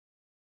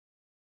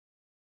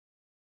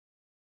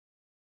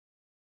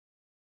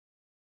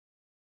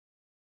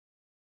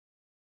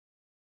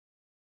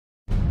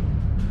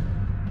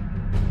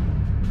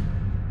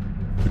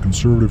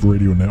Conservative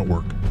Radio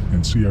Network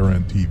and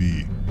CRN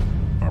TV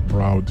are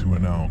proud to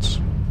announce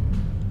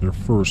their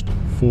first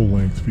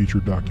full-length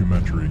feature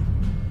documentary,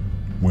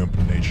 WIMP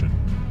Nation.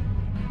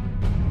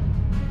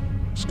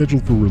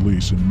 Scheduled for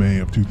release in May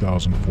of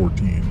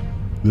 2014,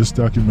 this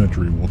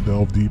documentary will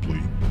delve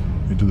deeply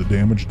into the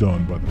damage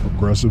done by the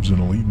progressives and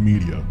elite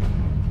media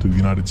to the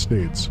United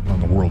States on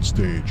the world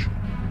stage.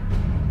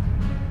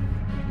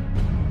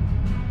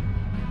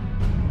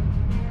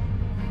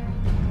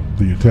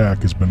 The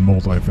attack has been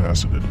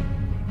multifaceted.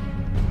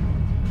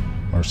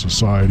 Our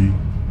society,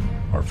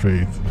 our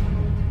faith,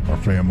 our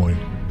family,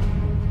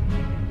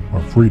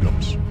 our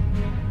freedoms,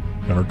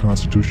 and our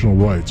constitutional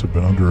rights have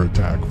been under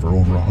attack for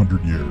over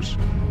 100 years.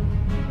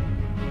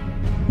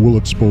 We'll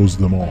expose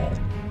them all.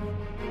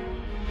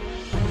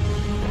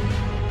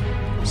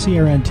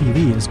 CRN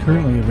TV is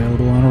currently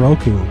available on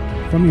Roku.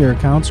 From your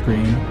account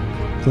screen,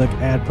 click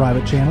Add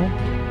Private Channel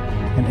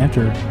and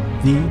enter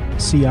the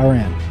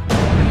CRN.